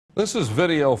This is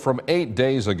video from 8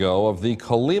 days ago of the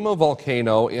Colima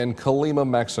volcano in Colima,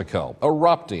 Mexico,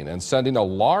 erupting and sending a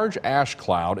large ash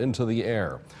cloud into the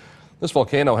air. This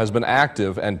volcano has been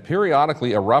active and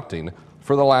periodically erupting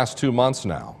for the last 2 months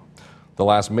now. The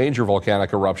last major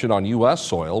volcanic eruption on U.S.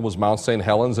 soil was Mount St.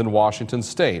 Helens in Washington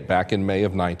state back in May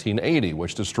of 1980,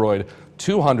 which destroyed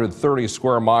 230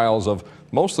 square miles of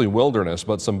mostly wilderness,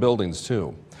 but some buildings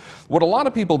too. What a lot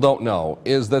of people don't know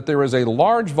is that there is a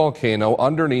large volcano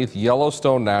underneath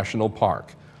Yellowstone National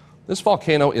Park. This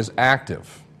volcano is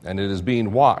active and it is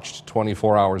being watched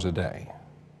 24 hours a day.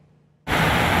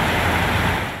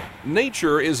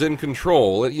 Nature is in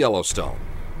control at Yellowstone.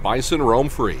 Bison roam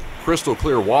free. Crystal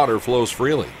clear water flows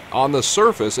freely. On the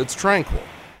surface, it's tranquil.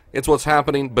 It's what's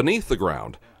happening beneath the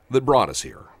ground that brought us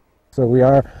here. So we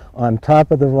are on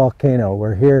top of the volcano.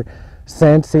 We're here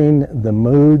sensing the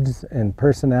moods and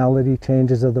personality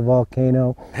changes of the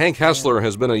volcano. Hank Hessler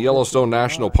has been a Yellowstone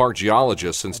National Park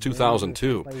geologist since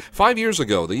 2002. 5 years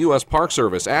ago, the U.S. Park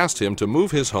Service asked him to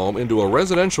move his home into a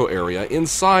residential area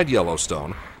inside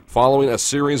Yellowstone following a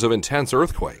series of intense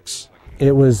earthquakes.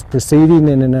 It was proceeding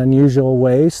in an unusual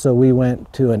way, so we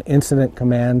went to an incident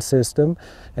command system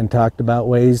and talked about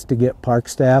ways to get park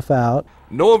staff out.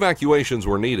 No evacuations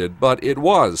were needed, but it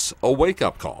was a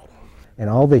wake-up call. And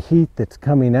all the heat that's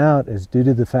coming out is due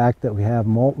to the fact that we have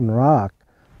molten rock,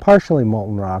 partially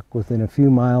molten rock, within a few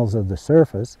miles of the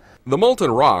surface. The molten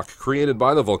rock created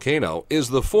by the volcano is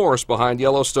the force behind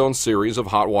Yellowstone's series of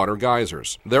hot water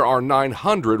geysers. There are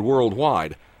 900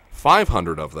 worldwide.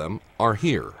 500 of them are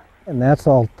here. And that's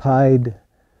all tied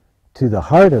to the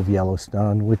heart of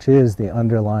Yellowstone, which is the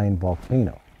underlying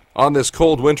volcano. On this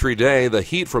cold wintry day, the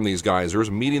heat from these geysers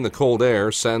meeting the cold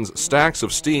air sends stacks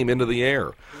of steam into the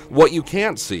air. What you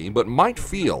can't see but might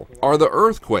feel are the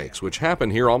earthquakes, which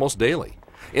happen here almost daily.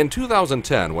 In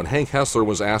 2010, when Hank Hessler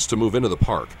was asked to move into the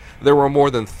park, there were more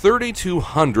than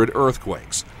 3,200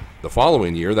 earthquakes. The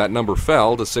following year, that number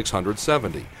fell to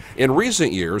 670. In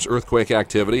recent years, earthquake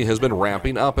activity has been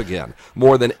ramping up again.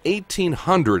 More than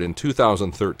 1,800 in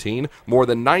 2013, more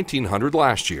than 1,900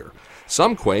 last year.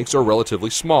 Some quakes are relatively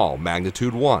small,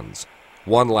 magnitude 1s.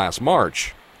 One last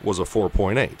March was a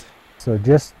 4.8. So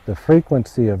just the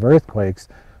frequency of earthquakes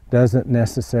doesn't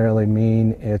necessarily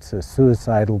mean it's a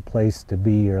suicidal place to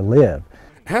be or live.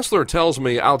 Hessler tells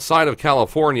me outside of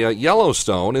California,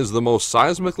 Yellowstone is the most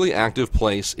seismically active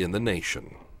place in the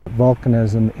nation.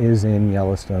 Volcanism is in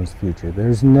Yellowstone's future.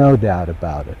 There's no doubt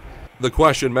about it. The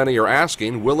question many are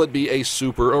asking, will it be a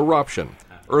super eruption?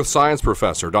 Earth science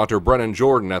professor Dr. Brennan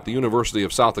Jordan at the University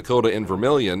of South Dakota in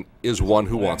Vermilion is one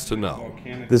who wants to know.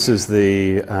 This is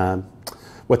the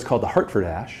what's called the Hartford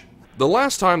ash. The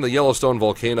last time the Yellowstone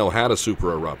volcano had a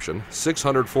super eruption,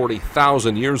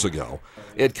 640,000 years ago,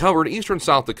 it covered eastern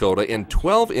South Dakota in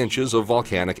 12 inches of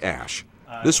volcanic ash.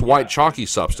 This white chalky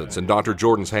substance in Dr.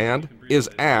 Jordan's hand is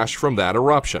ash from that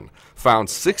eruption, found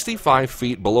 65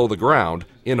 feet below the ground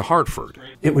in Hartford.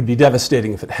 It would be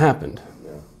devastating if it happened,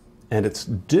 and it's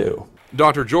due.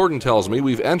 Dr. Jordan tells me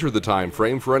we've entered the time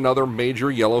frame for another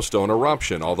major Yellowstone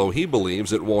eruption, although he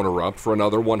believes it won't erupt for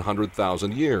another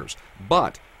 100,000 years.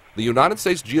 But the United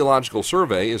States Geological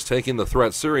Survey is taking the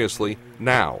threat seriously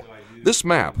now. This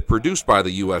map, produced by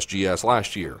the USGS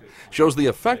last year, shows the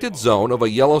affected zone of a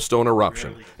Yellowstone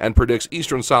eruption and predicts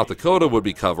eastern South Dakota would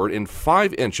be covered in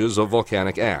 5 inches of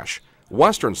volcanic ash,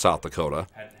 western South Dakota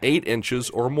 8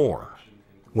 inches or more.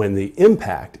 When the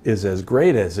impact is as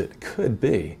great as it could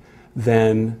be,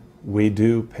 then we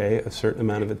do pay a certain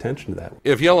amount of attention to that.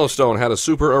 If Yellowstone had a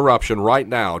super eruption right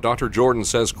now, Dr. Jordan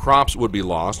says crops would be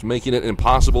lost, making it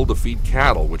impossible to feed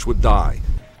cattle, which would die.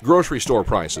 Grocery store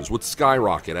prices would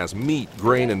skyrocket as meat,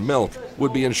 grain, and milk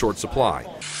would be in short supply.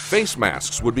 Face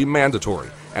masks would be mandatory,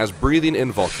 as breathing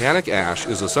in volcanic ash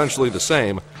is essentially the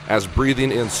same as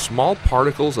breathing in small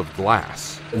particles of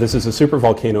glass. This is a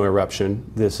supervolcano eruption.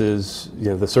 This is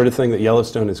the sort of thing that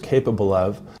Yellowstone is capable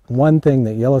of. One thing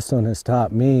that Yellowstone has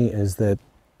taught me is that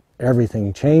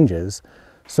everything changes,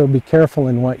 so be careful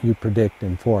in what you predict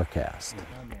and forecast.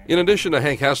 In addition to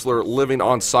Hank Hessler living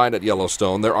on site at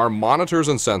Yellowstone, there are monitors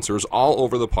and sensors all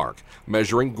over the park,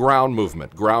 measuring ground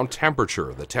movement, ground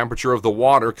temperature, the temperature of the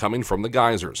water coming from the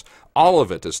geysers, all of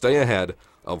it to stay ahead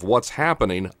of what's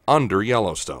happening under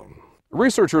Yellowstone.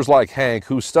 Researchers like Hank,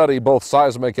 who study both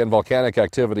seismic and volcanic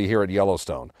activity here at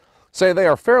Yellowstone, say they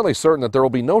are fairly certain that there will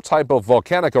be no type of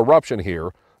volcanic eruption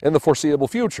here in the foreseeable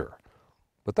future.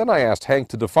 But then I asked Hank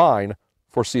to define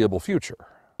foreseeable future.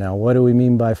 Now, what do we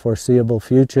mean by foreseeable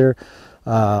future?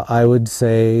 I would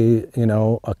say,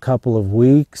 a couple of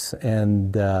weeks,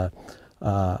 and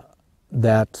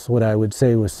that's what I would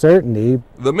say with certainty.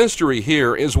 The mystery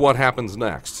here is what happens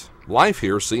next. Life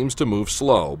here seems to move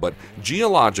slow, but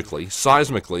geologically,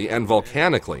 seismically, and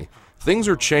volcanically, things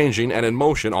are changing and in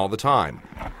motion all the time.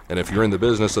 And if you're in the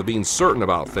business of being certain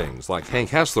about things, like Hank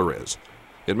Hessler is,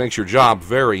 it makes your job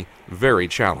very, very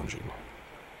challenging.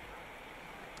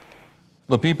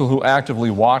 The people who actively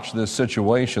watch this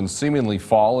situation seemingly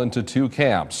fall into two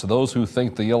camps: those who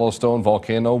think the Yellowstone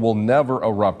volcano will never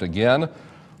erupt again,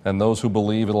 and those who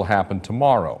believe it'll happen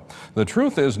tomorrow. The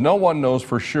truth is, no one knows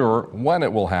for sure when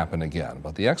it will happen again,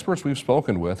 but the experts we've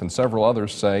spoken with and several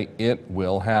others say it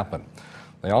will happen.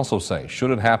 They also say,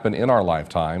 should it happen in our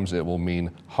lifetimes, it will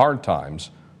mean hard times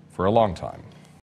for a long time.